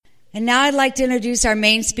And now I'd like to introduce our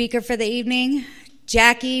main speaker for the evening,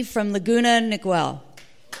 Jackie from Laguna Niguel.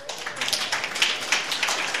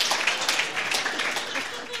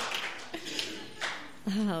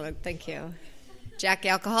 Oh, thank you. Jackie,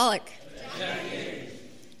 alcoholic. Jackie.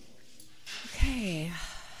 Okay.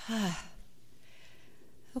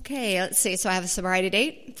 Okay, let's see. So I have a sobriety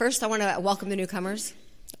date. First, I want to welcome the newcomers.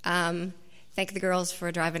 Thank the girls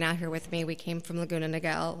for driving out here with me. We came from Laguna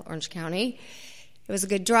Niguel, Orange County. It was a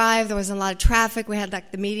good drive. There wasn't a lot of traffic. We had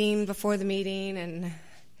like the meeting before the meeting, and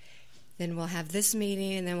then we'll have this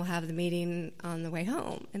meeting, and then we'll have the meeting on the way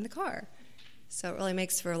home in the car. So it really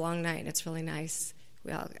makes for a long night. It's really nice.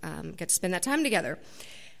 We all get to spend that time together.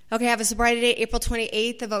 Okay, I have a sobriety date, April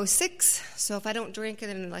 28th of 06. So if I don't drink it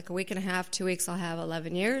in like a week and a half, 2 weeks, I'll have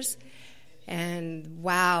 11 years. And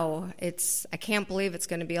wow, I can't believe it's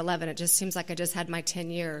going to be 11. It just seems like I just had my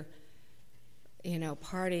 10-year,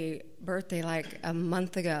 party birthday like a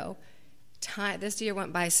month ago. This year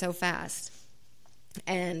went by so fast.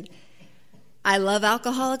 And I love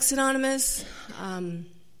Alcoholics Anonymous.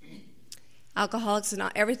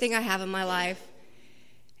 Everything I have in my life,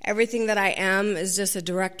 everything that I am is just a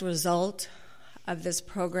direct result of this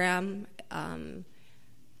program.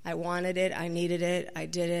 I wanted it, I needed it, I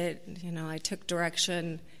did it, I took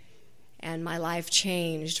direction, and my life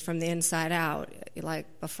changed from the inside out,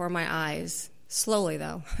 like before my eyes. Slowly,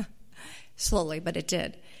 though. Slowly, but it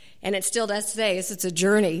did. And it still does today. It's a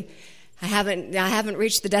journey. I haven't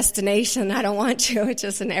reached the destination. I don't want to. It's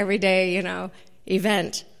just an everyday,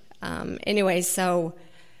 event. Anyway, so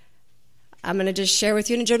I'm going to just share with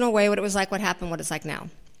you in a general way what it was like, what happened, what it's like now.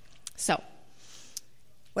 So,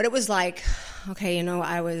 what it was like, okay,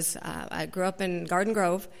 I grew up in Garden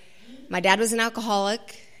Grove. My dad was an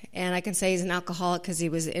alcoholic, and I can say he's an alcoholic because he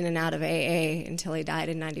was in and out of AA until he died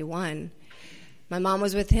in 91. My mom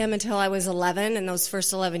was with him until I was 11, and those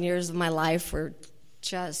first 11 years of my life were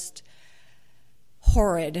just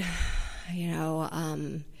horrid.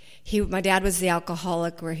 My dad was the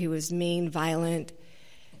alcoholic where he was mean, violent.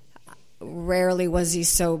 Rarely was he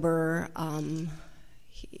sober.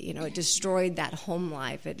 It destroyed that home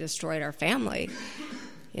life. It destroyed our family.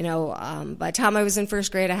 By the time I was in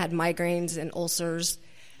first grade, I had migraines and ulcers.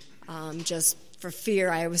 Just for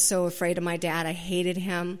fear, I was so afraid of my dad. I hated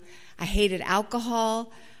him. I hated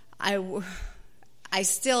alcohol. I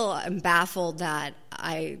still am baffled that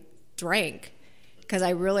I drank because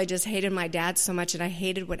I really just hated my dad so much, and I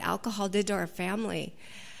hated what alcohol did to our family.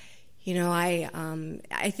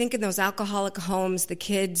 I think in those alcoholic homes, the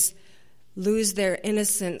kids lose their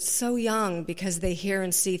innocence so young because they hear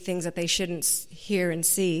and see things that they shouldn't hear and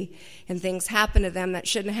see, and things happen to them that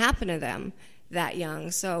shouldn't happen to them that young,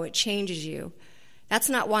 so it changes you. That's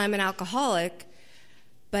not why I'm an alcoholic,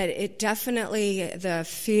 but it definitely, the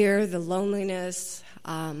fear, the loneliness,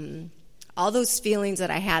 all those feelings that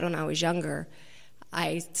I had when I was younger,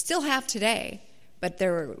 I still have today, but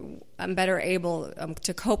I'm better able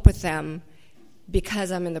to cope with them because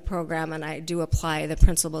I'm in the program and I do apply the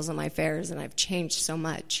principles of my affairs, and I've changed so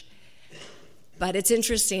much. But it's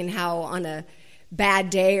interesting how on a bad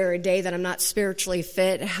day or a day that I'm not spiritually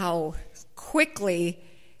fit, how quickly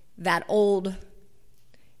the old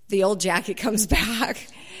Jackie comes back.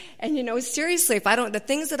 And seriously, the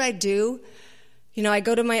things that I do, I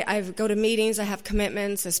go to meetings, I have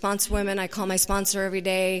commitments, I sponsor women, I call my sponsor every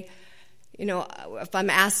day. If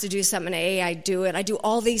I'm asked to do something in AA, I do it. I do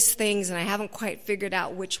all these things, and I haven't quite figured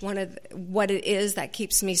out what it is that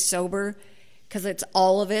keeps me sober, because it's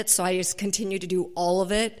all of it, so I just continue to do all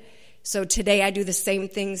of it. So today I do the same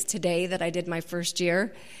things today that I did my first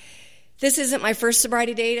year. This isn't my first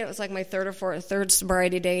sobriety date. It was like my third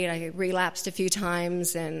sobriety date. I relapsed a few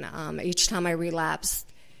times, and each time I relapsed,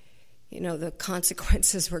 the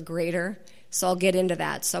consequences were greater. So I'll get into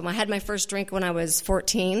that. So I had my first drink when I was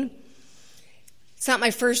 14. It's not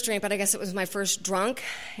my first drink, but I guess it was my first drunk.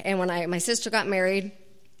 And when my sister got married,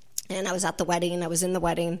 and I was at the wedding, I was in the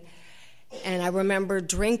wedding, and I remember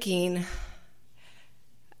drinking.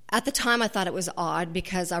 At the time, I thought it was odd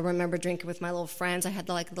because I remember drinking with my little friends. I had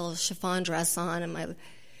a little chiffon dress on and the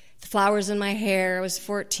flowers in my hair. I was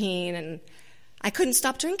 14, and I couldn't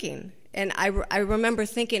stop drinking. And I remember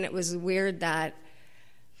thinking it was weird that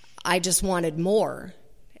I just wanted more.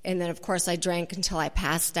 And then, of course, I drank until I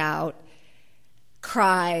passed out,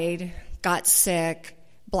 cried, got sick,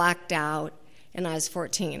 blacked out, and I was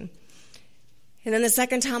 14. And then the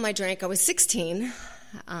second time I drank, I was 16,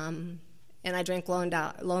 and I drank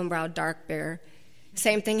Lowenbrau dark beer.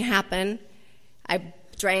 Same thing happened. I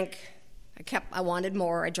drank. I wanted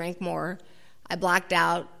more. I drank more. I blacked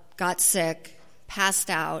out, got sick, passed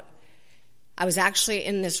out. I was actually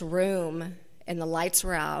in this room and the lights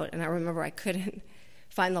were out, and I remember I couldn't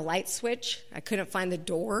find the light switch. I couldn't find the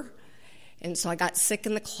door, and so I got sick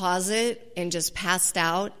in the closet and just passed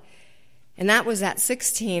out, and that was at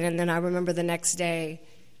 16, and then I remember the next day,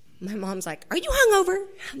 my mom's like, "Are you hungover?"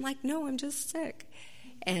 I'm like, "No, I'm just sick,"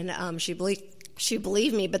 and she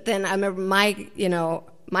believed me, but then I remember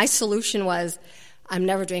my solution was, I'm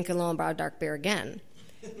never drinking Lowenbrau dark beer again.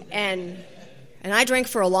 And I drank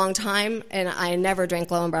for a long time, and I never drank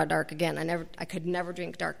Lowenbrau dark again. I could never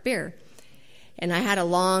drink dark beer. And I had a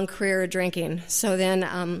long career of drinking. So then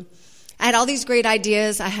I had all these great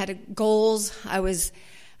ideas. I had goals. I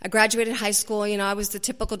graduated high school. I was the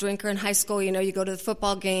typical drinker in high school. You go to the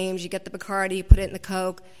football games, you get the Bacardi, you put it in the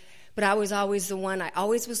Coke. But I was always the one. I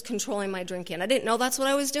always was controlling my drinking. I didn't know that's what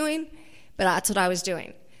I was doing, but that's what I was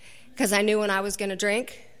doing. Because I knew when I was going to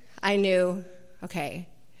drink, I knew, okay,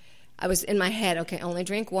 I was in my head, okay, only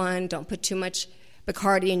drink one, don't put too much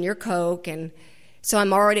Bacardi in your Coke. And so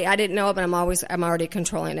I didn't know it, but I'm already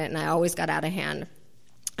controlling it, and I always got out of hand.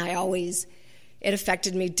 It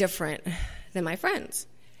affected me different than my friends.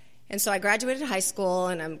 And so I graduated high school,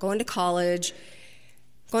 and I'm going to college,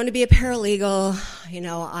 going to be a paralegal.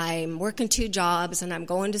 I'm working 2 jobs, and I'm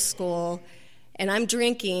going to school, and I'm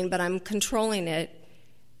drinking, but I'm controlling it.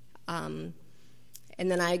 And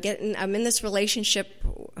then I'm in this relationship,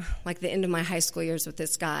 like the end of my high school years with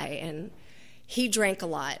this guy, and he drank a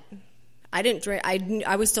lot. I didn't drink.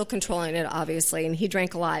 I was still controlling it, obviously, and he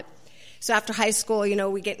drank a lot. So after high school,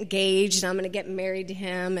 we get engaged, and I'm going to get married to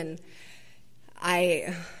him, and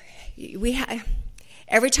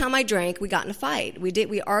every time I drank, we got in a fight.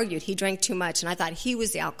 We argued. He drank too much, and I thought he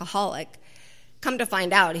was the alcoholic. Come to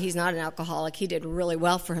find out, he's not an alcoholic. He did really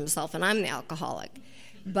well for himself, and I'm the alcoholic.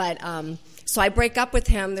 But so I break up with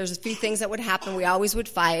him. There's a few things that would happen. We always would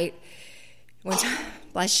fight.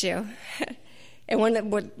 Bless you. And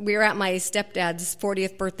when we were at my stepdad's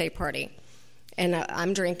 40th birthday party, and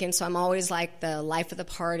I'm drinking, so I'm always like the life of the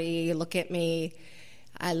party. Look at me.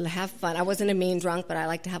 I have fun. I wasn't a mean drunk, but I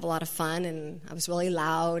like to have a lot of fun, and I was really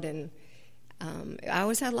loud, and I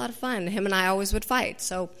always had a lot of fun. Him and I always would fight.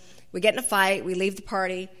 So we get in a fight. We leave the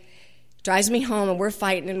party. Drives me home, and we're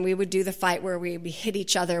fighting, and we would do the fight where we hit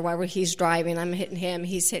each other while he's driving. I'm hitting him,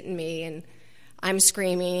 he's hitting me, and I'm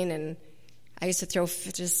screaming, and I used to throw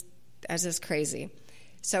just crazy.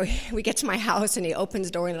 So we get to my house, and he opens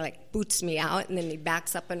the door, and he boots me out, and then he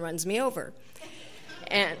backs up and runs me over.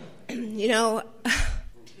 And,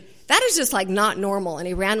 that is just not normal. And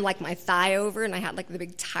he ran my thigh over, and I had the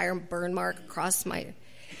big tire burn mark across my...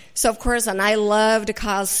 So, of course, and I love to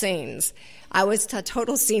cause scenes. I was a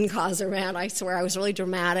total scene causer, man. I swear, I was really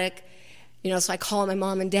dramatic. So I call my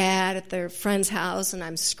mom and dad at their friend's house, and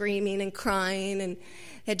I'm screaming and crying, and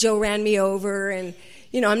that Joe ran me over. And,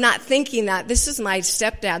 I'm not thinking that this is my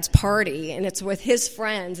stepdad's party, and it's with his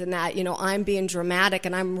friends, and that, I'm being dramatic,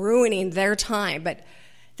 and I'm ruining their time. But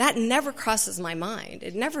that never crosses my mind.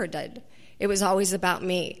 It never did. It was always about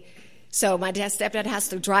me. So my stepdad has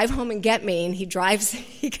to drive home and get me, and he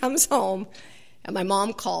comes home, and my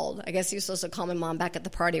mom called. I guess he was supposed to call my mom back at the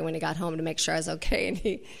party when he got home to make sure I was okay, and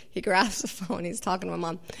he grabs the phone, he's talking to my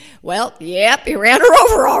mom. Well, yep, he ran her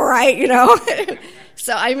over all right,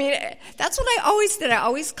 So, that's what I always did. I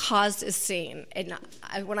always caused a scene, and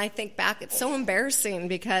when I think back, it's so embarrassing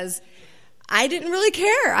because I didn't really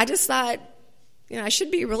care. I just thought, I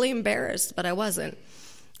should be really embarrassed, but I wasn't.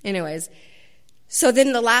 Anyways. So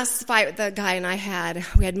then the last fight the guy and I had,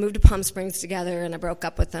 we had moved to Palm Springs together, and I broke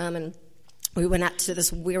up with him, and we went out to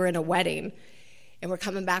we were in a wedding, and we're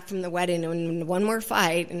coming back from the wedding, and one more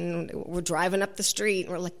fight, and we're driving up the street,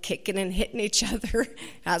 and we're kicking and hitting each other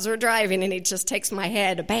as we're driving, and he just takes my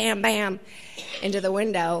head, bam, bam, into the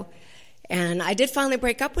window. And I did finally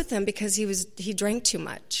break up with him because he drank too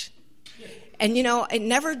much. And, it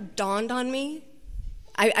never dawned on me.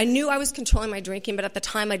 I knew I was controlling my drinking, but at the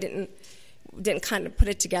time I didn't kind of put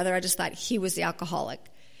it together. I just thought he was the alcoholic.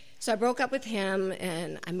 So I broke up with him,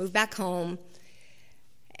 and I moved back home,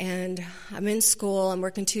 and I'm in school. I'm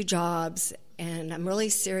working 2 jobs, and I'm really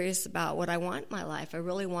serious about what I want in my life. I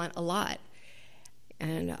really want a lot.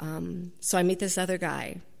 And so I meet this other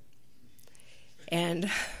guy,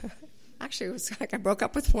 and actually it was I broke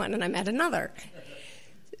up with one, and I met another.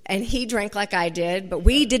 And he drank like I did, but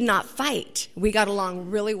we did not fight. We got along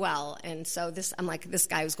really well. And so this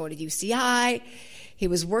guy was going to UCI. He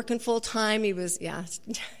was working full time. He was,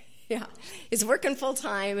 he's working full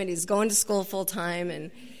time, and he's going to school full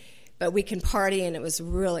time. But we can party, and it was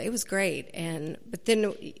great. But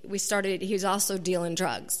then he was also dealing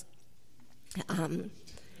drugs. I'm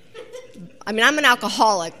an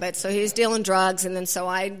alcoholic, but so he was dealing drugs, and then so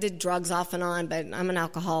I did drugs off and on, but I'm an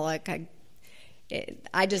alcoholic.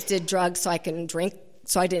 I just did drugs so I can drink,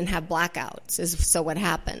 so I didn't have blackouts, so what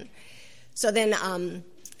happened. So then,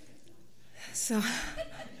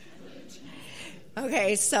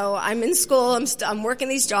 okay, so I'm in school, I'm working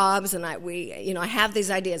these jobs, and I have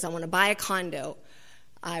these ideas. I want to buy a condo.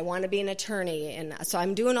 I want to be an attorney, and so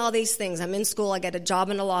I'm doing all these things. I'm in school, I get a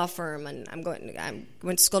job in a law firm, and I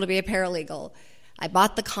went to school to be a paralegal. I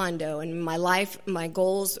bought the condo, and my life, my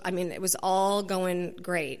goals, it was all going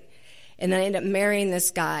great. And then I ended up marrying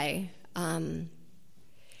this guy. We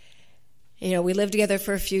lived together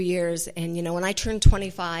for a few years, and, when I turned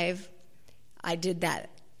 25, I did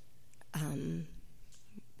that,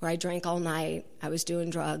 where I drank all night, I was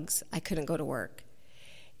doing drugs, I couldn't go to work.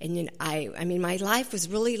 And, my life was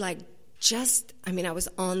really I was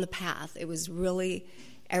on the path. It was really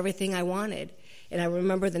everything I wanted. And I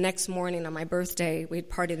remember the next morning on my birthday, we'd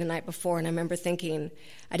partied the night before, and I remember thinking,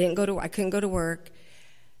 I couldn't go to work.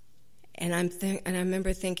 And I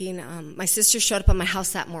remember thinking, my sister showed up at my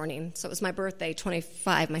house that morning. So it was my birthday,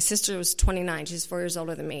 25. My sister was 29. She's 4 years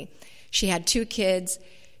older than me. She had 2 kids.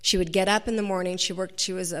 She would get up in the morning. She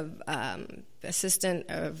was a assistant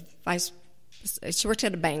of vice. She worked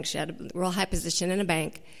at a bank. She had a real high position in a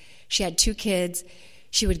bank. She had 2 kids.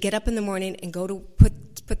 She would get up in the morning and go to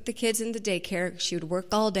put the kids into daycare. She would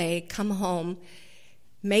work all day, come home,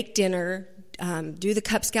 make dinner, do the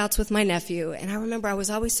Cub Scouts with my nephew. And I remember I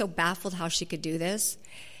was always so baffled how she could do this.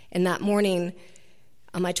 And that morning,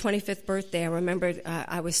 on my 25th birthday, I remembered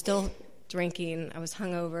I was still drinking. I was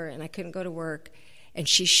hungover, and I couldn't go to work. And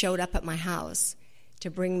she showed up at my house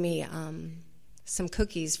to bring me some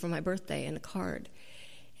cookies for my birthday and a card.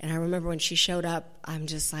 And I remember when she showed up, I'm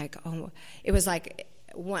just like, oh, it was like,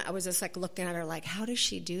 I was just like looking at her like, how does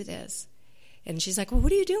she do this? And she's like, well,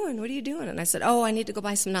 what are you doing? What are you doing? And I said, oh, I need to go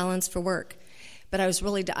buy some Nylons for work. But I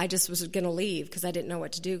just was going to leave because I didn't know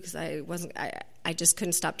what to do because I just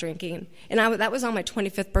couldn't stop drinking. And that was on my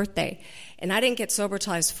 25th birthday. And I didn't get sober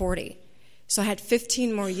till I was 40. So I had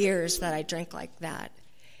 15 more years that I drank like that.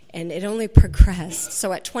 And it only progressed.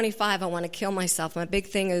 So at 25, I want to kill myself. My big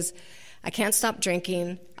thing is I can't stop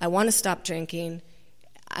drinking. I want to stop drinking.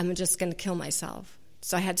 I'm just going to kill myself.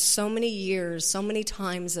 So I had so many years, so many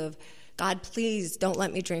times of, God, please don't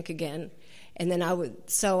let me drink again. And then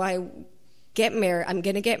I get married. I'm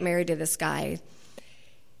going to get married to this guy.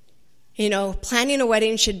 Planning a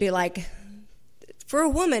wedding should be like, for a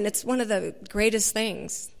woman, it's one of the greatest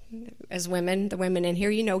things. As women, the women in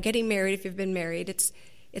here, getting married, if you've been married,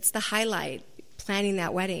 it's the highlight, planning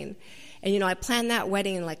that wedding. And, I planned that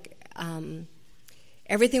wedding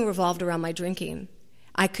everything revolved around my drinking.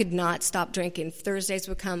 I could not stop drinking. Thursdays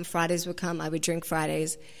would come, Fridays would come, I would drink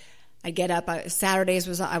Fridays. I'd get up,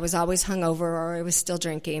 Saturdays I was always hungover or I was still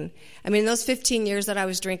drinking. In those 15 years that I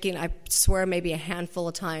was drinking, I swear maybe a handful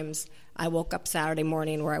of times I woke up Saturday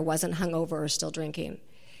morning where I wasn't hungover or still drinking.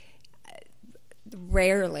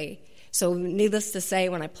 Rarely. So needless to say,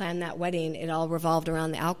 when I planned that wedding, it all revolved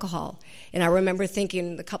around the alcohol. And I remember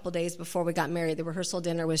thinking the couple days before we got married, the rehearsal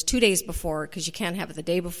dinner was 2 days before because you can't have it the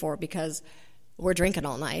day before because we're drinking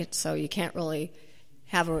all night. So you can't really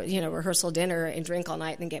have a rehearsal dinner and drink all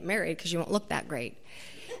night and then get married because you won't look that great.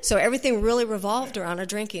 So everything really revolved around our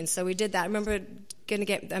drinking. So we did that. I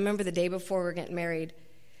remember the day before we were getting married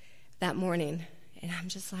that morning, and I'm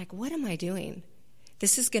just like, what am I doing?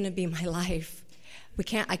 This is going to be my life.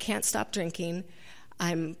 I can't stop drinking.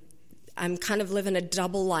 I'm kind of living a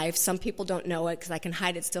double life. Some people don't know it because I can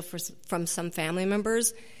hide it still from some family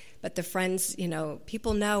members, but the friends,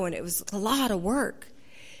 people know, and it was a lot of work.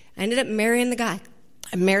 I ended up marrying the guy.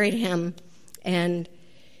 I married him, and,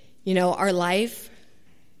 our life,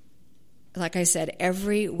 like I said,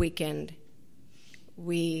 every weekend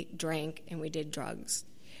we drank and we did drugs.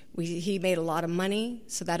 He made a lot of money,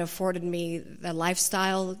 so that afforded me the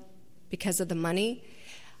lifestyle because of the money.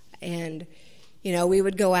 And, we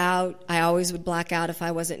would go out. I always would black out if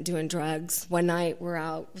I wasn't doing drugs. One night we're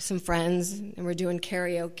out with some friends and we're doing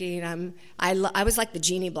karaoke. And I was like the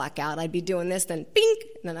genie blackout. I'd be doing this, then bink,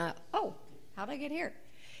 and then how'd I get here?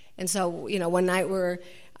 And so, one night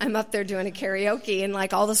I'm up there doing a karaoke, and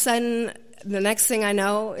all of a sudden, the next thing I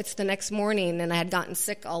know, it's the next morning, and I had gotten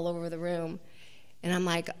sick all over the room. And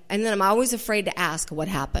and then I'm always afraid to ask what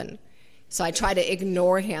happened. So I try to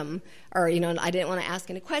ignore him, or, I didn't want to ask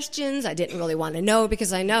any questions. I didn't really want to know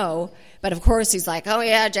because I know. But of course he's like, oh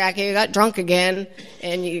yeah, Jackie, you got drunk again.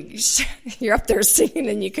 And you're up there singing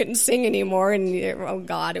and you couldn't sing anymore. And oh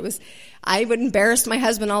God, I would embarrass my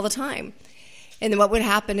husband all the time. And then what would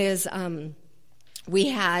happen is we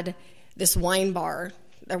had this wine bar,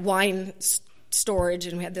 a wine storage,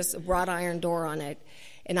 and we had this wrought iron door on it.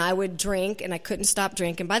 And I would drink, and I couldn't stop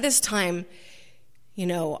drinking. By this time,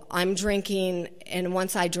 I'm drinking, and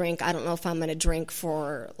once I drink, I don't know if I'm going to drink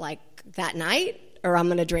for, like, that night or I'm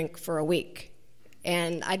going to drink for a week.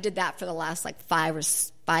 And I did that for the last, like,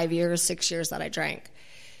 5 years, 6 years that I drank.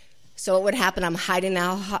 So what would happen, I'm hiding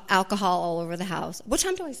alcohol all over the house. What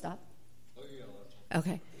time do I stop? Oh, you got a lot of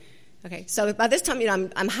time. Okay. So by this time,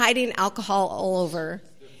 I'm hiding alcohol all over.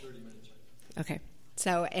 30 minutes. Okay.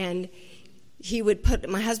 So, and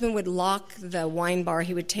my husband would lock the wine bar.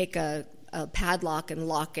 He would take a padlock and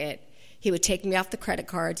lock it. He would take me off the credit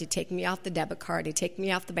cards. He'd take me off the debit card. He'd take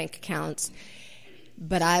me off the bank accounts.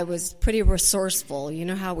 But I was pretty resourceful. You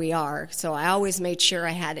know how we are. So I always made sure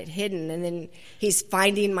I had it hidden. And then he's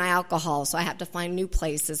finding my alcohol, so I have to find new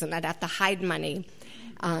places, and I'd have to hide money.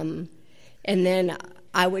 And then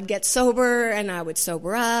I would get sober, and I would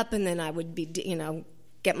sober up, and then I would be,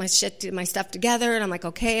 get my stuff together, and I'm like,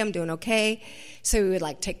 okay, I'm doing okay. So he would,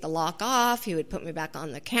 like, take the lock off. He would put me back on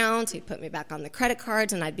the accounts. He'd put me back on the credit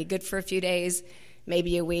cards, and I'd be good for a few days,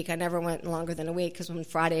 maybe a week. I never went longer than a week, because when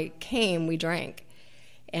Friday came, we drank.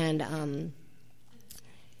 And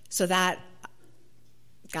so that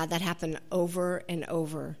happened over and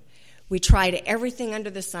over. We tried everything under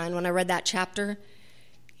the sun. When I read that chapter,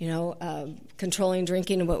 controlling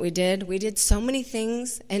drinking and what we did so many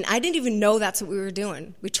things. And I didn't even know that's what we were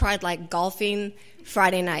doing. We tried, like, golfing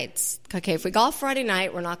Friday nights. Okay, if we golf Friday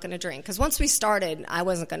night, we're not going to drink. Because once we started, I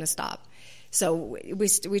wasn't going to stop. So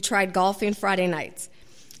we tried golfing Friday nights.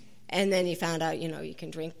 And then you found out, you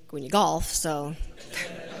can drink when you golf, so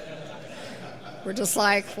we're just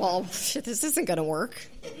like, well, shit, this isn't going to work.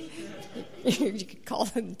 You could call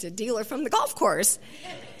the dealer from the golf course.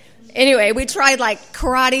 Anyway, we tried, like,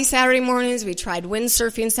 karate Saturday mornings. We tried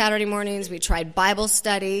windsurfing Saturday mornings. We tried Bible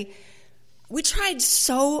study. We tried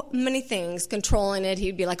so many things, controlling it.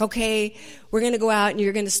 He'd be like, okay, we're going to go out and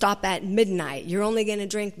you're going to stop at midnight. You're only going to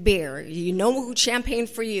drink beer. Champagne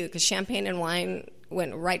for you, because champagne and wine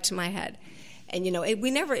went right to my head. And,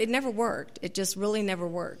 it never worked. It just really never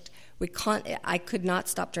worked. I could not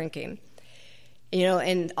stop drinking.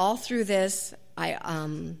 And all through this,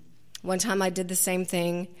 one time I did the same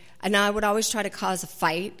thing. And I would always try to cause a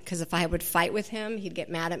fight, because if I would fight with him, he'd get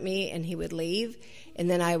mad at me and he would leave. And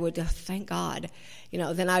then I would, thank God,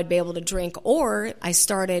 then I would be able to drink. Or I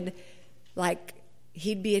started, like,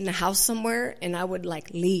 he'd be in the house somewhere and I would,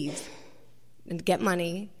 like, leave and get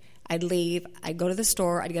money. I'd leave. I'd go to the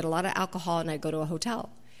store. I'd get a lot of alcohol, and I'd go to a hotel.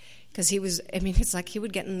 Because it's like he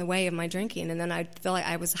would get in the way of my drinking. And then I'd feel like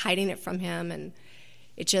I was hiding it from him. And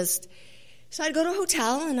so I'd go to a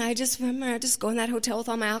hotel, and I just remember I'd just go in that hotel with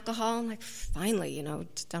all my alcohol. And, like, finally,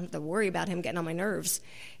 just don't have to worry about him getting on my nerves.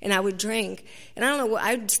 And I would drink. And I don't know,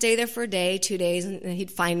 I'd stay there for a day, 2 days, and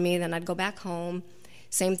he'd find me. Then I'd go back home.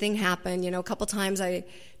 Same thing happened. A couple times I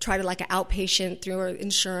tried, like, an outpatient through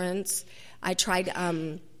insurance. I tried...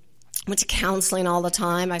 went to counseling all the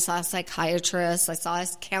time. I saw a psychiatrist. I saw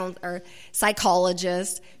a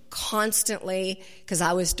psychologist constantly, because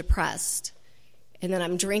I was depressed. And then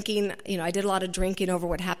I'm drinking. I did a lot of drinking over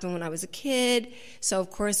what happened when I was a kid. So, of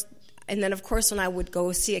course, when I would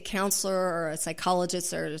go see a counselor or a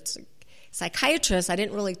psychologist or a psychiatrist, I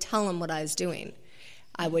didn't really tell them what I was doing.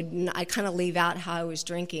 I kind of leave out how I was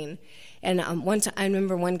drinking. And one time, I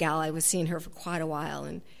remember one gal, I was seeing her for quite a while,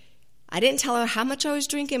 and I didn't tell her how much I was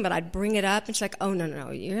drinking, but I'd bring it up, and she's like, oh,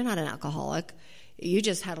 no, you're not an alcoholic. You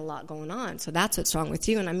just had a lot going on, so that's what's wrong with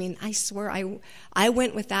you. And, I swear, I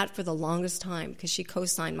went with that for the longest time, because she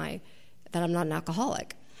co-signed that I'm not an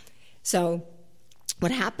alcoholic. So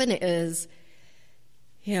what happened is,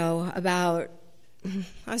 I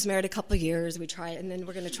was married a couple of years. We tried, and then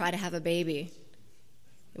we're going to try to have a baby.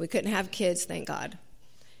 We couldn't have kids, thank God,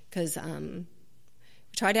 because... we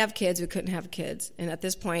tried to have kids. We couldn't have kids. And at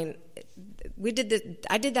this point,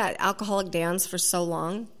 I did that alcoholic dance for so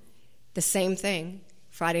long. The same thing.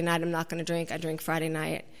 Friday night, I'm not going to drink. I drink Friday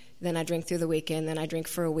night. Then I drink through the weekend. Then I drink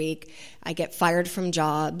for a week. I get fired from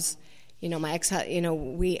jobs. My ex,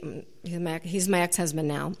 he's my ex-husband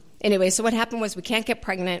now. Anyway, so what happened was we can't get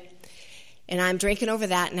pregnant. And I'm drinking over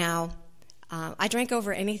that now. I drank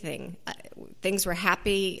over anything. Things were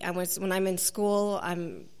happy. When I'm in school,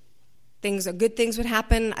 good things would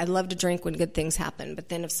happen. I love to drink when good things happen. But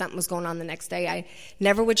then if something was going on the next day, I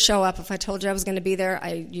never would show up. If I told you I was going to be there,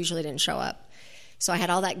 I usually didn't show up. So I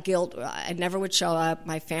had all that guilt. I never would show up.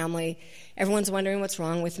 My family, everyone's wondering what's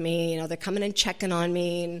wrong with me. They're coming and checking on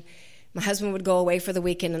me. And my husband would go away for the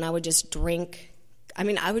weekend, and I would just drink.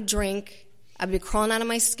 I would drink. I'd be crawling out of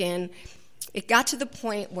my skin. It got to the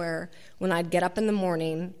point where when I'd get up in the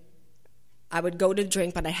morning, I would go to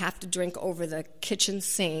drink, but I'd have to drink over the kitchen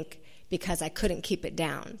sink, because I couldn't keep it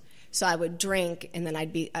down. So I would drink, and then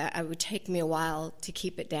I would take me a while to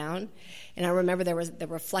keep it down. And I remember there was the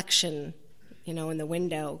reflection, in the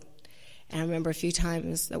window. And I remember a few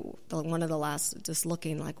times, one of the last, just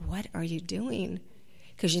looking like, what are you doing?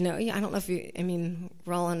 Because, I don't know if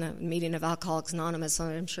we're all in a meeting of Alcoholics Anonymous, so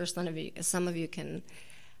I'm sure some of you can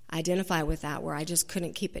identify with that, where I just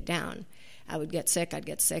couldn't keep it down. I'd get sick,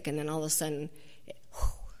 and then all of a sudden,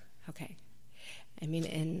 okay.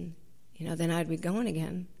 Then I'd be going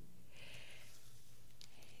again.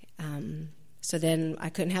 So then I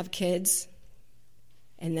couldn't have kids,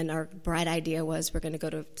 and then our bright idea was we're going to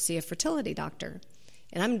go to see a fertility doctor,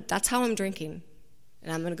 and that's how I'm drinking,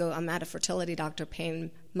 and I'm at a fertility doctor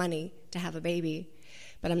paying money to have a baby,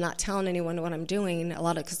 but I'm not telling anyone what I'm doing,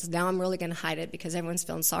 because now I'm really going to hide it because everyone's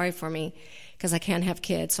feeling sorry for me because I can't have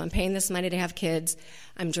kids, so I'm paying this money to have kids,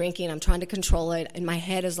 I'm drinking, I'm trying to control it, and my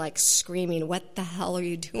head is like screaming, what the hell are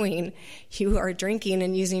you doing? You are drinking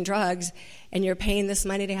and using drugs, and you're paying this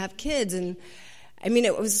money to have kids. And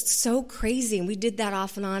it was so crazy, and we did that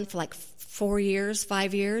off and on for like 5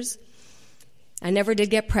 years. I never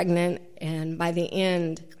did get pregnant, and by the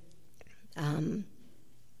end,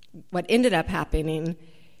 what ended up happening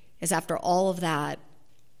is after all of that,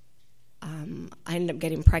 I ended up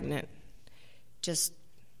getting pregnant.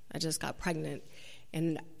 I just got pregnant,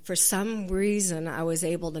 and for some reason, I was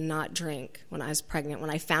able to not drink when I was pregnant. When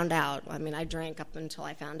I found out, I drank up until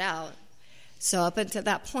I found out. So up until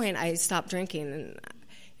that point, I stopped drinking, and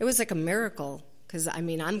it was like a miracle because,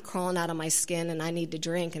 I'm crawling out of my skin, and I need to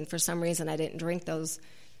drink, and for some reason, I didn't drink those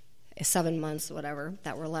 7 months, whatever,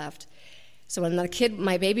 that were left. So when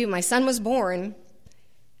my son was born,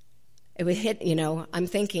 it would hit, I'm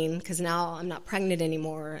thinking, because now I'm not pregnant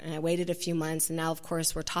anymore, and I waited a few months, and now, of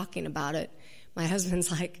course, we're talking about it. My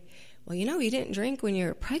husband's like, well, you didn't drink when you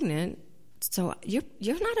were pregnant, so you're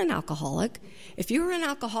not an alcoholic. If you were an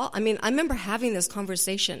alcoholic, I remember having this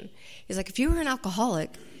conversation. He's like, if you were an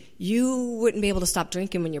alcoholic, you wouldn't be able to stop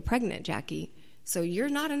drinking when you're pregnant, Jackie. So you're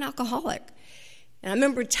not an alcoholic. And I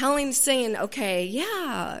remember saying, okay,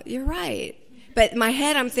 yeah, you're right. But in my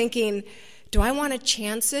head, I'm thinking, do I want to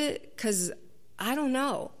chance it? Because I don't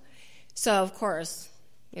know. So, of course,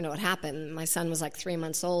 what happened. My son was like 3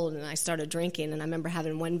 months old, and I started drinking, and I remember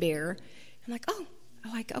having one beer. I'm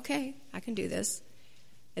like, okay, I can do this.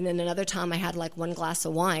 And then another time I had like one glass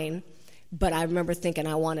of wine, but I remember thinking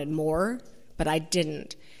I wanted more, but I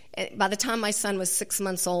didn't. And by the time my son was 6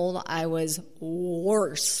 months old, I was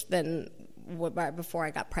worse than before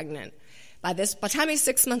I got pregnant. By the time he's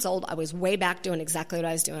 6 months old, I was way back doing exactly what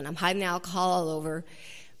I was doing. I'm hiding the alcohol all over.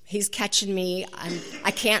 He's catching me.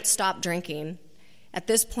 I can't stop drinking. At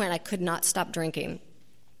this point, I could not stop drinking.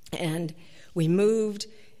 And we moved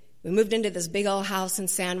into this big old house in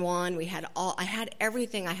San Juan. I had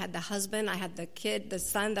everything. I had the husband, I had the kid, the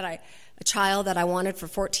son a child that I wanted for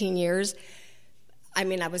 14 years. I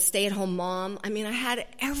was stay-at-home mom. I had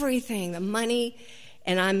everything, the money,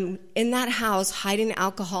 and I'm in that house hiding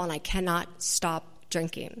alcohol, and I cannot stop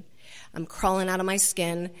drinking. I'm crawling out of my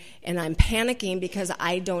skin, and I'm panicking because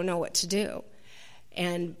I don't know what to do.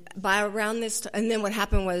 And by around this, and then what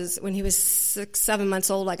happened was when he was 7 months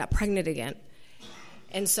old, I got pregnant again.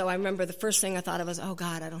 And so I remember the first thing I thought of was, oh,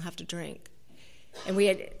 God, I don't have to drink. And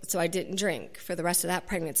so I didn't drink for the rest of that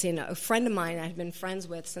pregnancy. And a friend of mine I had been friends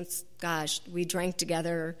with since, we drank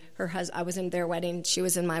together. I was in their wedding. She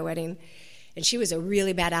was in my wedding. And she was a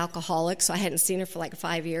really bad alcoholic, so I hadn't seen her for like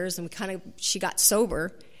 5 years. And she got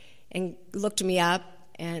sober and looked me up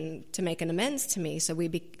and to make an amends to me. So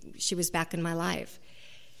she was back in my life.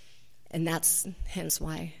 And that's hence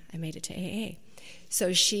why I made it to AA.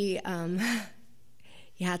 So she...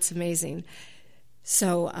 Yeah, it's amazing.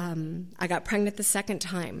 So I got pregnant the second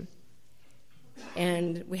time,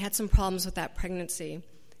 and we had some problems with that pregnancy,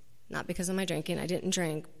 not because of my drinking. I didn't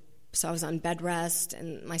drink, so I was on bed rest,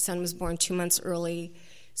 and my son was born 2 months early.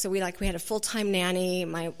 So we had a full-time nanny.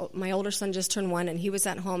 My older son just turned 1, and he was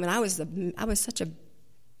at home, and I was such a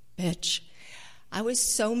bitch. I was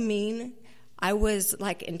so mean. I was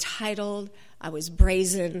like entitled. I was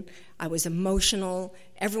brazen. I was emotional.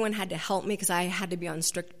 Everyone had to help me because I had to be on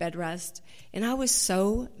strict bed rest. And I was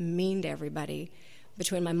so mean to everybody.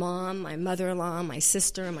 Between my mom, my mother-in-law, my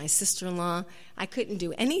sister, and my sister-in-law, I couldn't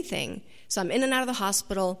do anything. So I'm in and out of the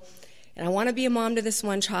hospital, and I want to be a mom to this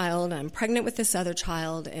one child. I'm pregnant with this other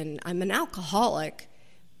child, and I'm an alcoholic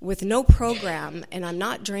with no program, and I'm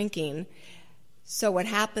not drinking. So what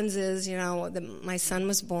happens is, my son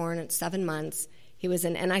was born at 7 months. He was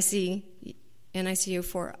in NICU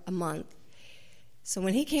for a month. So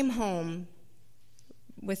when he came home,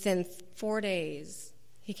 within 4 days,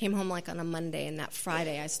 he came home like on a Monday, and that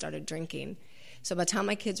Friday I started drinking. So by the time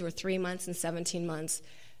my kids were 3 months and 17 months,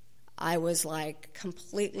 I was like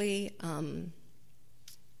completely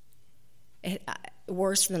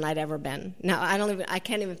worse than I'd ever been. Now, I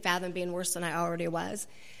can't even fathom being worse than I already was,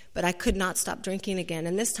 but I could not stop drinking again.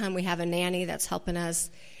 And this time we have a nanny that's helping us,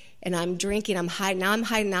 and I'm drinking. I'm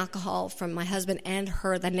hiding alcohol from my husband and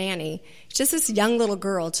her, the nanny. It's just this young little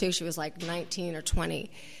girl, too. She was like 19 or 20.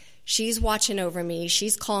 She's watching over me.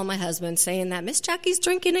 She's calling my husband, saying that Miss Jackie's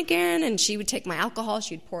drinking again, and she would take my alcohol.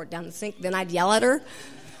 She'd pour it down the sink. Then I'd yell at her.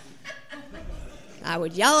 I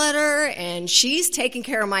would yell at her, and she's taking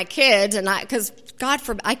care of my kids, and because God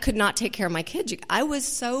forbid, I could not take care of my kids.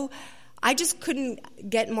 I just couldn't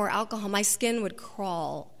get more alcohol. My skin would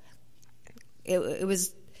crawl. It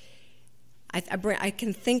was, I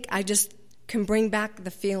just can bring back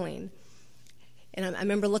the feeling. And I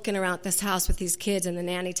remember looking around at this house with these kids and the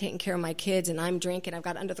nanny taking care of my kids, and I'm drinking. I'm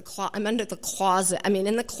under the closet. I mean,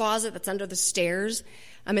 in the closet that's under the stairs.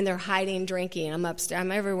 I'm in there hiding, drinking. I'm upstairs.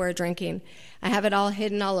 I'm everywhere drinking. I have it all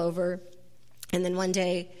hidden all over. And then one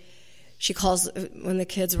day, she calls when the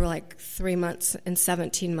kids were like 3 months and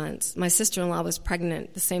 17 months. My sister-in-law was pregnant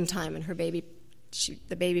at the same time, and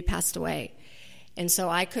the baby passed away. And so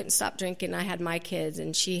I couldn't stop drinking. I had my kids,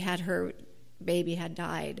 and her baby had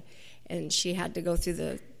died. And she had to go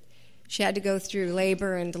through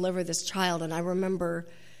labor and deliver this child. And I remember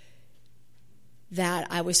that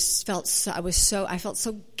I felt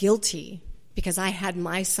so guilty because I had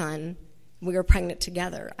my son. We were pregnant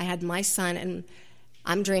together. I had my son, and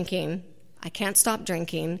I'm drinking. I can't stop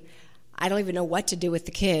drinking. I don't even know what to do with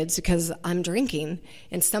the kids because I'm drinking.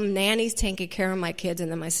 And some nanny's taking care of my kids,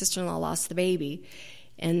 and then my sister-in-law lost the baby.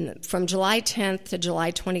 And from July 10th to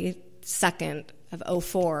July 22nd of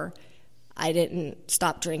 2004, I didn't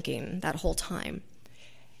stop drinking that whole time.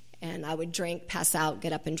 And I would drink, pass out,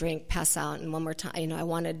 get up and drink, pass out, and one more time. I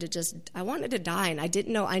wanted to die, and I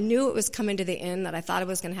didn't know. I knew it was coming to the end, that I thought I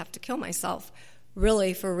was going to have to kill myself,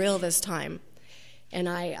 really, for real this time. And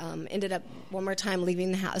I ended up one more time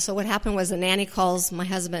leaving the house. So what happened was the nanny calls my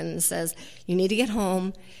husband and says, "You need to get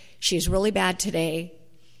home. She's really bad today,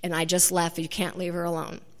 and I just left. You can't leave her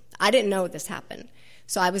alone." I didn't know this happened.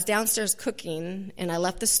 So I was downstairs cooking, and I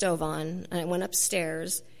left the stove on, and I went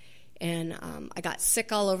upstairs, and I got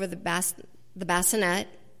sick all over the bassinet.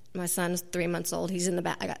 My son's 3 months old. He's in the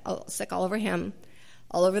back. I got sick all over him,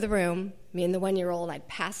 all over the room. Me and the 1-year-old, I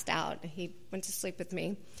passed out. He went to sleep with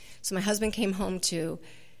me. So my husband came home too.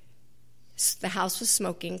 The house was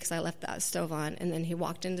smoking because I left the stove on, and then he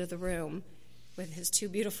walked into the room with his 2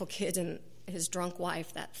 beautiful kids and his drunk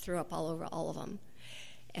wife that threw up all over all of them.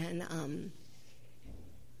 And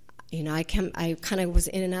I kind of was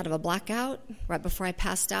in and out of a blackout right before I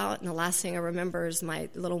passed out, and the last thing I remember is my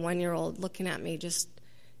little 1-year-old looking at me just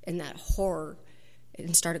in that horror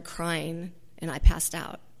and started crying, and I passed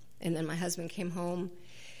out. And then my husband came home,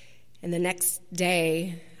 and the next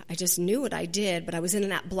day I just knew what I did, but I was in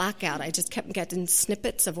that blackout. I just kept getting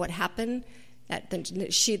snippets of what happened. That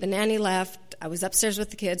the nanny left. I was upstairs with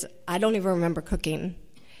the kids. I don't even remember cooking.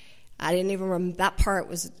 I didn't even remember. That part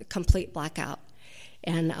was a complete blackout.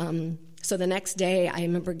 And so the next day, I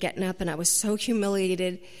remember getting up, and I was so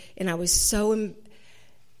humiliated, and I was so,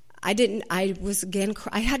 I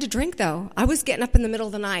had to drink, though. I was getting up in the middle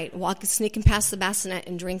of the night, sneaking past the bassinet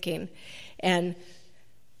and drinking. And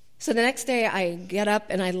so the next day, I get up,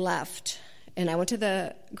 and I left, and I went to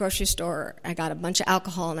the grocery store. I got a bunch of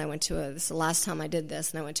alcohol, and I went to this is the last time I did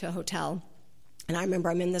this, and I went to a hotel. And I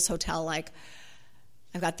remember I'm in this hotel, like,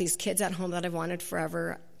 I've got these kids at home that I've wanted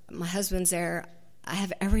forever. My husband's there. I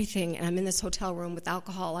have everything, and I'm in this hotel room with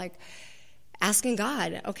alcohol, like, asking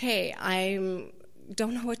God, okay, I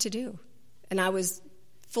don't know what to do. And I was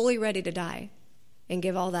fully ready to die and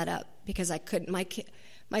give all that up because I couldn't.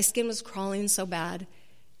 My skin was crawling so bad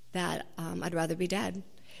that I'd rather be dead.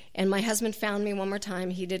 And my husband found me one more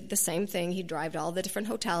time. He did the same thing. He drove to all the different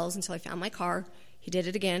hotels until he found my car. He did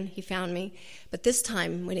it again. He found me. But this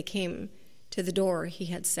time, when he came to the door, he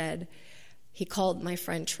had said, he called my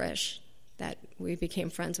friend Trish, that we became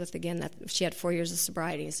friends with again, that she had 4 years of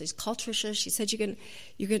sobriety. He says, "Call Tricia. She said she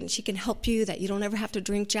can help you, that you don't ever have to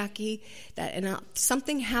drink, Jackie."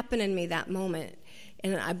 Something happened in me that moment,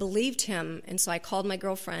 and I believed him, and so I called my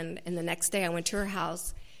girlfriend, and the next day I went to her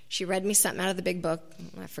house. She read me something out of the big book.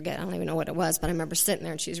 I don't even know what it was, but I remember sitting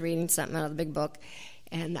there, and she was reading something out of the big book,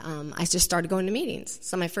 and I just started going to meetings.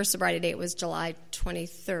 So my first sobriety date was July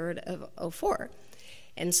 23rd of 2004.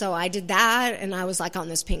 And so I did that, and I was like on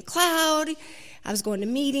this pink cloud. I was going to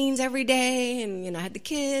meetings every day, and, I had the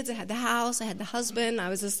kids, I had the house, I had the husband. I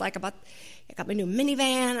was just like I got my new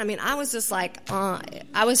minivan. I mean, I was just like,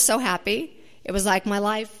 I was so happy. It was like my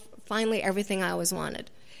life finally everything I always wanted.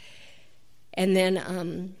 And then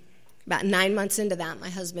about 9 months into that, my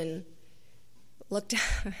husband looked,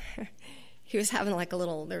 he was having like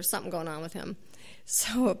there was something going on with him.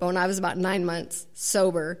 So when I was about 9 months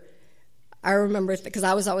sober, I remember, because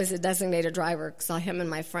I was always a designated driver, saw him and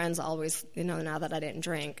my friends always, now that I didn't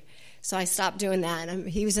drink. So I stopped doing that, and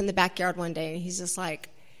he was in the backyard one day, and he's just like,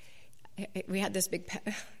 we had this big,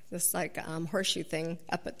 horseshoe thing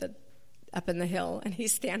up in the hill, and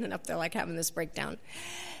he's standing up there like having this breakdown.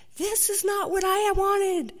 This is not what I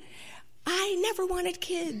wanted. I never wanted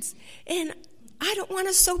kids, and I don't want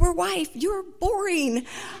a sober wife. You're boring.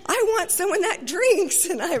 I want someone that drinks.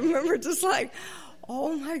 And I remember just like,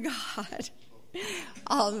 oh my God.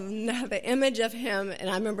 The image of him, and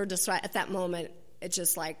I remember just right at that moment, it's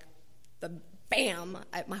just like the bam,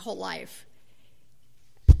 my whole life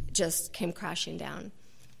just came crashing down.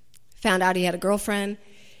 Found out he had a girlfriend,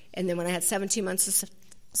 and then when I had 17 months of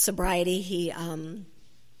sobriety, he,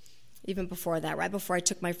 even before that, right before I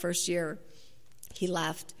took my first year, he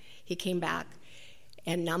left. He came back.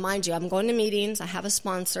 And now, mind you, I'm going to meetings. I have a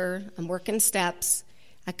sponsor. I'm working steps.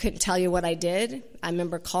 I couldn't tell you what I did. I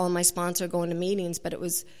remember calling my sponsor, going to meetings, but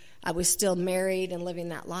I was still married and living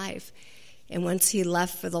that life. And once he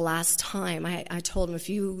left for the last time, I told him, if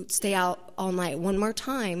you stay out all night one more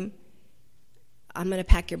time, I'm going to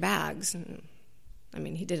pack your bags. And,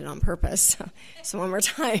 he did it on purpose. So one more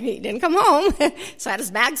time, he didn't come home. So I had his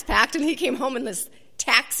bags packed, and he came home in this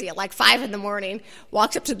taxi at like 5 a.m,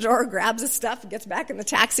 walked up to the door, grabs his stuff, gets back in the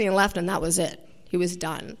taxi and left, and that was it. He was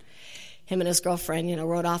done. Him and his girlfriend,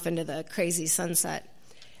 rode off into the crazy sunset.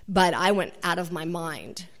 But I went out of my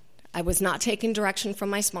mind. I was not taking direction from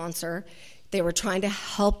my sponsor. They were trying to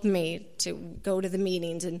help me to go to the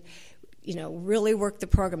meetings and, really work the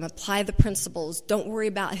program, apply the principles. Don't worry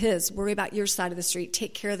about his. Worry about your side of the street.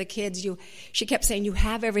 Take care of the kids. She kept saying, you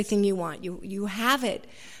have everything you want. You have it.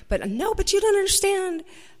 But no, but you don't understand.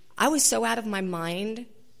 I was so out of my mind.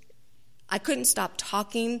 I couldn't stop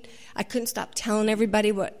talking. I couldn't stop telling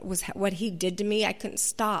everybody what he did to me. I couldn't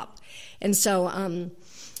stop. And so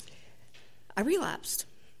I relapsed.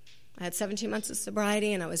 I had 17 months of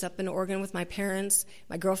sobriety, and I was up in Oregon with my parents.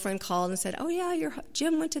 My girlfriend called and said, oh, yeah,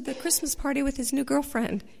 Jim went to the Christmas party with his new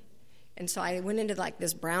girlfriend. And so I went into like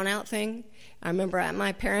this brownout thing. I remember at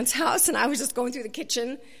my parents' house, and I was just going through the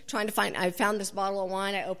kitchen trying to I found this bottle of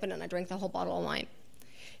wine. I opened it, and I drank the whole bottle of wine.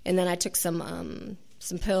 And then I took some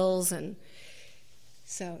pills, and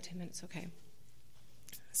so 10 minutes, okay.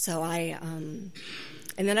 So and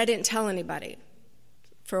then I didn't tell anybody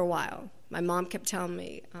for a while. My mom kept telling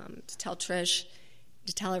me to tell Trish,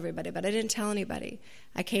 to tell everybody, but I didn't tell anybody.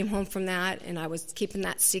 I came home from that, and I was keeping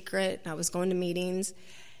that secret. I was going to meetings,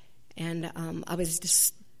 and I was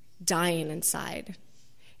just dying inside.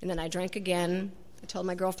 And then I drank again. I told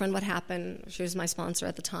my girlfriend what happened. She was my sponsor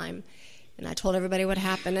at the time. And I told everybody what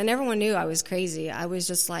happened, and everyone knew I was crazy. I was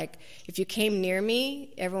just like, if you came near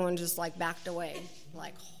me, everyone just like backed away,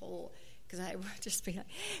 like, oh, because I would just be like,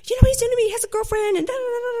 you know what he's doing to me? He has a girlfriend, and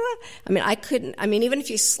da-da-da-da-da. I couldn't, even if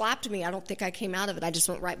you slapped me, I don't think I came out of it. I just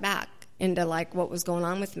went right back into like what was going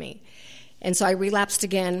on with me. And so I relapsed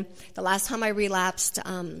again. The last time I relapsed,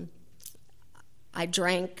 I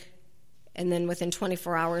drank, and then within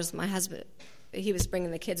 24 hours, my husband, he was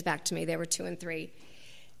bringing the kids back to me. They were 2 and 3.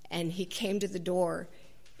 And he came to the door,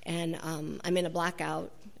 and I'm in a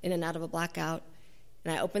blackout, in and out of a blackout.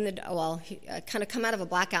 And I opened the door. I kind of come out of a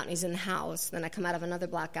blackout, and he's in the house. Then I come out of another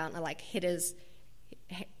blackout, and I like hit his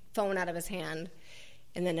phone out of his hand.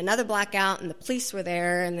 And then another blackout, and the police were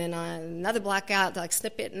there. And then another blackout, like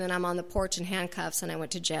snip it, and then I'm on the porch in handcuffs, and I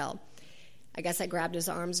went to jail. I guess I grabbed his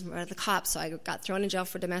arms in front of the cops, so I got thrown in jail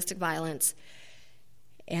for domestic violence.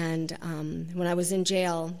 And when I was in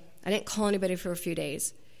jail, I didn't call anybody for a few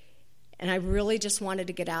days. And I really just wanted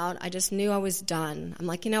to get out. I just knew I was done. I'm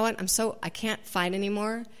like, you know what? I can't fight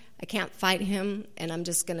anymore. I can't fight him, and I'm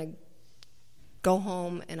just going to go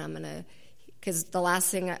home, and I'm going to, because the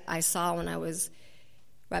last thing I saw when I was,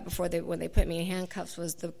 right before when they put me in handcuffs,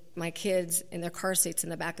 was my kids in their car seats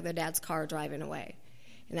in the back of their dad's car driving away.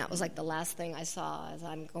 And that was like the last thing I saw as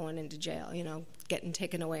I'm going into jail, getting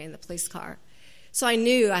taken away in the police car. So I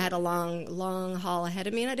knew I had a long, long haul ahead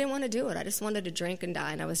of me, and I didn't want to do it. I just wanted to drink and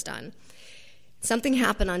die, and I was done. Something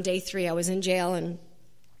happened on day 3. I was in jail, and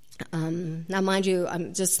now, mind you,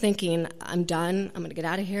 I'm just thinking, I'm done. I'm going to get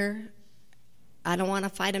out of here. I don't want to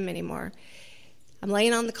fight him anymore. I'm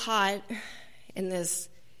laying on the cot in this.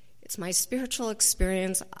 It's my spiritual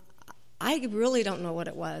experience. I really don't know what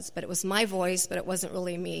it was, but it was my voice, but it wasn't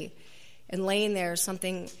really me. And laying there,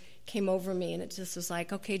 something came over me, and it just was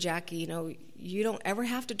like, okay, Jackie, you don't ever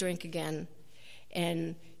have to drink again.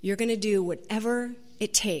 and you're going to do whatever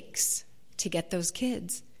it takes to get those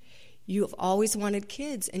kids. You have always wanted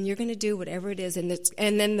kids, and you're going to do whatever it is. And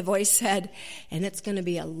then the voice said, and it's going to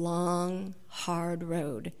be a long, hard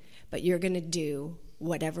road, but you're going to do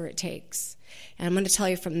whatever it takes. And I'm going to tell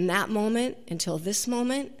you, from that moment until this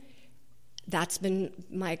moment, that's been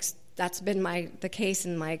the case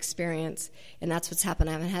in my experience, and that's what's happened.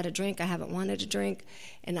 I haven't had a drink. I haven't wanted to drink,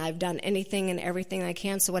 and I've done anything and everything I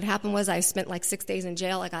can. So what happened was I spent like 6 days in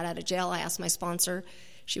jail. I got out of jail. I asked my sponsor.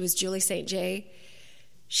 She was Julie St. J.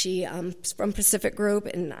 She from Pacific Group,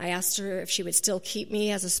 and I asked her if she would still keep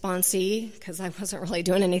me as a sponsee because I wasn't really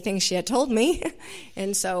doing anything she had told me.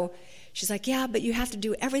 And so she's like, yeah, but you have to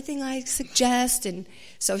do everything I suggest. And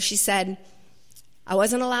so she said, I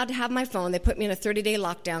wasn't allowed to have my phone. They put me in a 30-day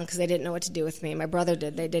lockdown because they didn't know what to do with me. My brother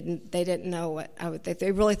did. They didn't know what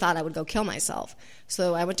they really thought I would go kill myself.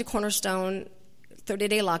 So I went to Cornerstone,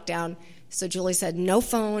 30-day lockdown. So Julie said, no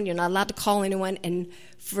phone, you're not allowed to call anyone, and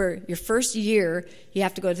for your first year, you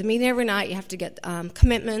have to go to the meeting every night, you have to get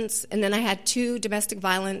commitments, and then I had 2 domestic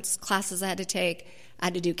violence classes I had to take. I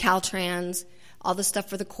had to do Caltrans, all the stuff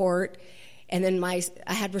for the court, and then I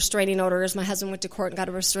had restraining orders. My husband went to court and got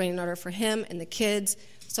a restraining order for him and the kids,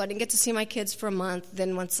 so I didn't get to see my kids for a month.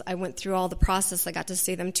 Then once I went through all the process, I got to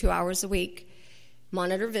see them 2 hours a week,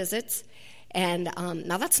 monitor visits, and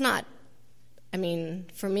now that's not,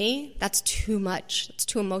 for me, that's too much. It's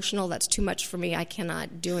too emotional. That's too much for me. I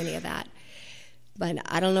cannot do any of that. But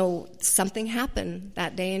I don't know, something happened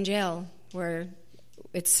that day in jail where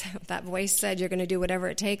that voice said, you're going to do whatever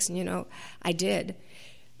it takes, and, I did.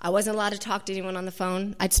 I wasn't allowed to talk to anyone on the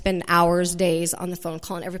phone. I'd spend hours, days on the phone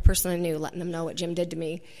calling every person I knew, letting them know what Jim did to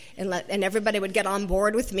me, and everybody would get on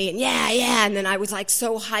board with me, and yeah, and then I was like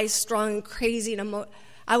so high-strung, crazy, and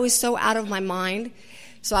I was so out of my mind.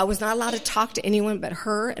 So I was not allowed to talk to anyone but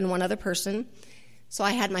her and one other person. So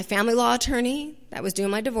I had my family law attorney that was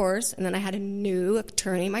doing my divorce, and then I had a new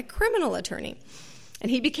attorney, my criminal attorney.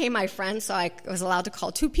 And he became my friend, so I was allowed to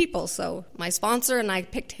call 2 people. So my sponsor and I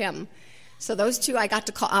picked him. So those 2 I got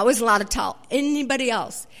to call. I wasn't allowed to tell anybody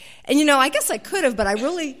else. And, I guess I could have, but I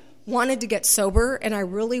really wanted to get sober, and I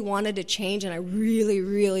really wanted to change, and I really,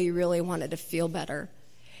 really, really wanted to feel better.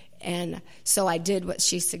 And so I did what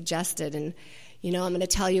she suggested, and I'm going to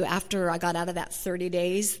tell you, after I got out of that 30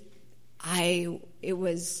 days, I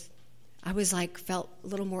felt a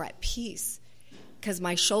little more at peace because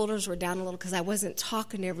my shoulders were down a little because I wasn't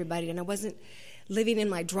talking to everybody and I wasn't living in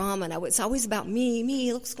my drama, and it's always about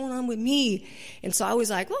me, what's going on with me. And so I was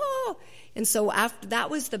like, oh. And so after that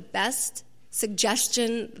was the best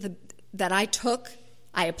suggestion that I took,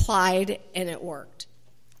 I applied, and it worked.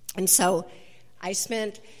 And so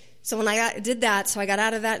So when I did that, so I got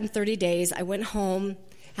out of that in 30 days. I went home.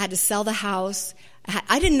 I had to sell the house.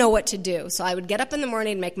 I didn't know what to do. So I would get up in the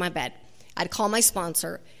morning and make my bed. I'd call my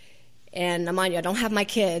sponsor. And mind you, I don't have my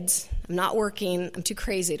kids. I'm not working. I'm too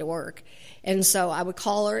crazy to work. And so I would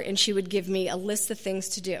call her, and she would give me a list of things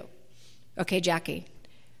to do. Okay, Jackie,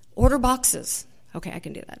 order boxes. Okay, I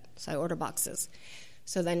can do that. So I order boxes.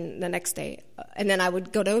 So then the next day, and then I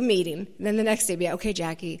would go to a meeting. And then the next day, be okay,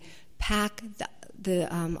 Jackie, pack the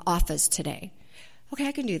office today. Okay,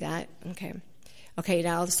 I can do that. Okay,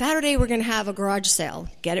 now Saturday we're going to have a garage sale.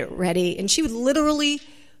 Get it ready. And she would literally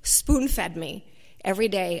spoon-fed me. Every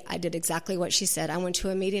day I did exactly what she said. I went to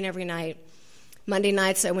a meeting every night. Monday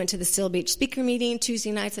nights I went to the Seal Beach speaker meeting.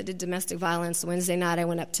 Tuesday nights I did domestic violence. Wednesday night I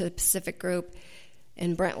went up to the Pacific Group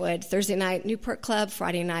in Brentwood. Thursday night, Newport Club.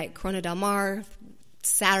 Friday night, Corona Del Mar.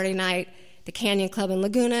 Saturday night, the Canyon Club in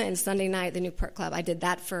Laguna. And Sunday night, the Newport Club. I did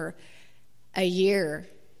that for a year.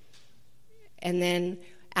 And then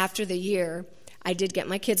after the year, I did get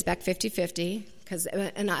my kids back 50-50,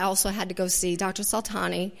 and I also had to go see Dr.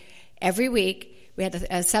 Saltani every week. We had a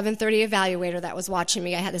 7:30 evaluator that was watching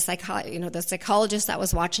me. I had the psychologist that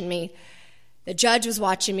was watching me. The judge was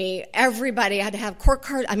watching me. Everybody had to have court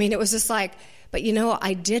card. It was just like, but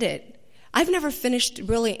I did it. I've never finished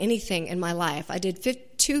really anything in my life. I did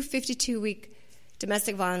 2 52-week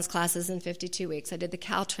domestic violence classes in 52 weeks. I did the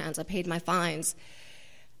Caltrans. I paid my fines.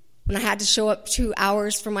 When I had to show up 2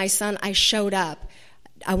 hours for my son, I showed up.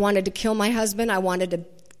 I wanted to kill my husband. I wanted to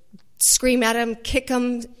scream at him, kick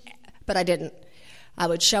him, but I didn't. I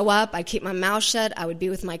would show up. I'd keep my mouth shut. I would be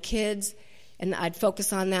with my kids, and I'd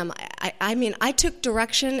focus on them. I took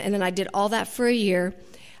direction, and then I did all that for a year.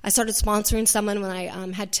 I started sponsoring someone when I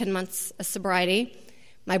had 10 months of sobriety.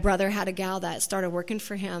 My brother had a gal that started working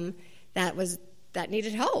for him that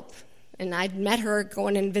needed help. And I'd met her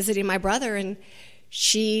going and visiting my brother, and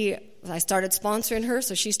I started sponsoring her,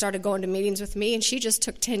 so she started going to meetings with me, and she just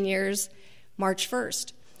took 10 years March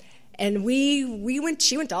 1st. And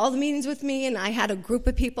she went to all the meetings with me, and I had a group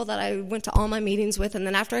of people that I went to all my meetings with. And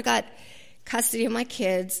then after I got custody of my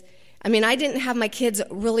kids, I didn't have my kids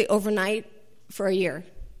really overnight for a year.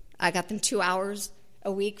 I got them 2 hours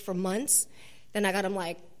a week for months. Then I got them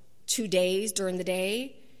like 2 days during the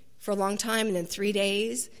day for a long time, and then 3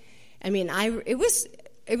 days. It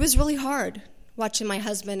was really hard watching my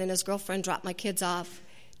husband and his girlfriend drop my kids off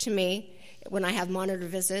to me when I have monitor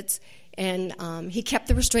visits. And he kept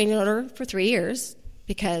the restraining order for 3 years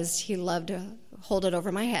because he loved to hold it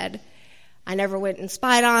over my head. I never went and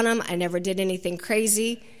spied on him. I never did anything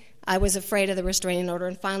crazy. I was afraid of the restraining order.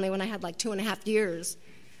 And finally, when I had like 2.5 years,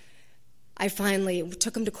 I finally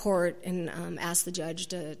took him to court and asked the judge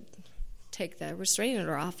to take the restraining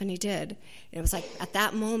order off, and he did. And it was like, at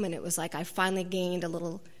that moment, it was like I finally gained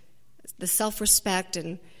the self-respect,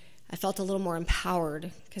 and I felt a little more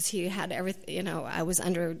empowered because he had everything, I was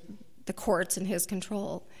under the courts and his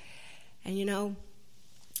control. And,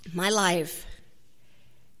 my life,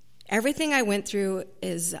 everything I went through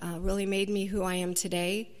is really made me who I am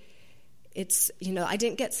today. It's, I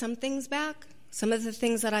didn't get some things back. Some of the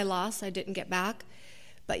things that I lost, I didn't get back.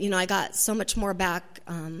 But, I got so much more back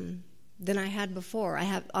than I had before. I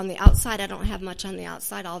have, on the outside, I don't have much on the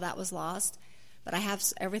outside. All that was lost. But I have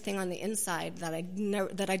everything on the inside that I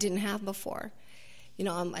didn't have before.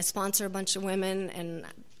 I sponsor a bunch of women, and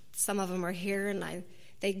some of them are here, and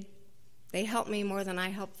they help me more than I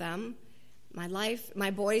help them.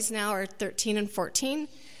 My boys now are 13 and 14,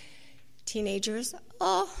 teenagers.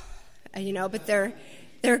 But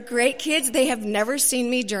they're great kids. They have never seen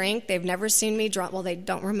me drink. They've never seen me drunk. Well, they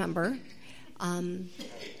don't remember.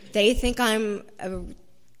 They think I'm. They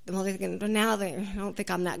don't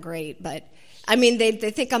think I'm that great, but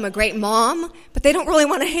they think I'm a great mom, but they don't really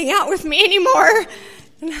want to hang out with me anymore.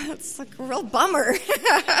 It's like a real bummer.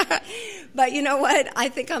 But you know what? I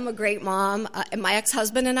think I'm a great mom. And my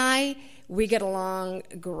ex-husband and I, we get along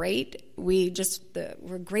great. We're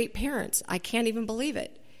great parents. I can't even believe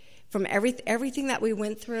it. From everything that we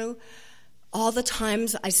went through, all the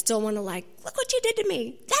times I still want to look what you did to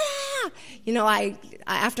me. I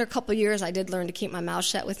after a couple of years, I did learn to keep my mouth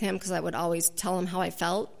shut with him because I would always tell him how I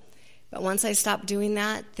felt. But once I stopped doing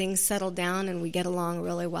that, things settled down and we get along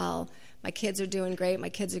really well. My kids are doing great. My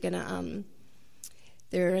kids are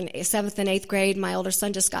they're in 7th and 8th grade. My older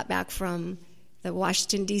son just got back from the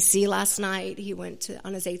Washington, D.C. last night. He went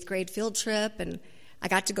on his 8th grade field trip, and I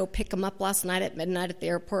got to go pick him up last night at midnight at the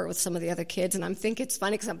airport with some of the other kids. And it's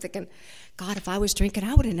funny because I'm thinking, God, if I was drinking,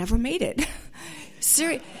 I would have never made it.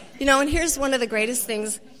 Seriously. And here's one of the greatest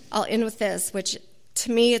things. I'll end with this, which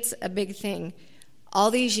to me it's a big thing.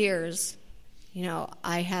 All these years,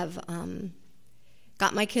 I have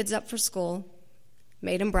got my kids up for school,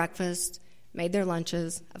 made them breakfast, made their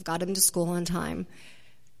lunches. I've got them to school on time.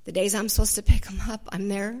 The days I'm supposed to pick them up, I'm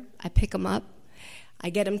there. I pick them up. I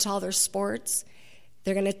get them to all their sports.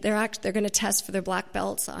 They're gonna test for their black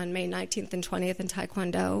belts on May 19th and 20th in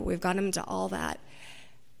Taekwondo. We've got them to all that.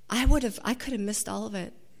 I could have missed all of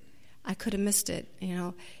it. I could have missed it.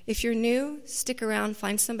 If you're new, stick around,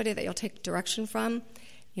 find somebody that you'll take direction from.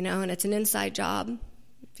 And it's an inside job.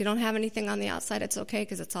 If you don't have anything on the outside, it's okay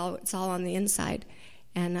because it's all on the inside.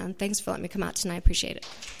 And thanks for letting me come out tonight. I appreciate it.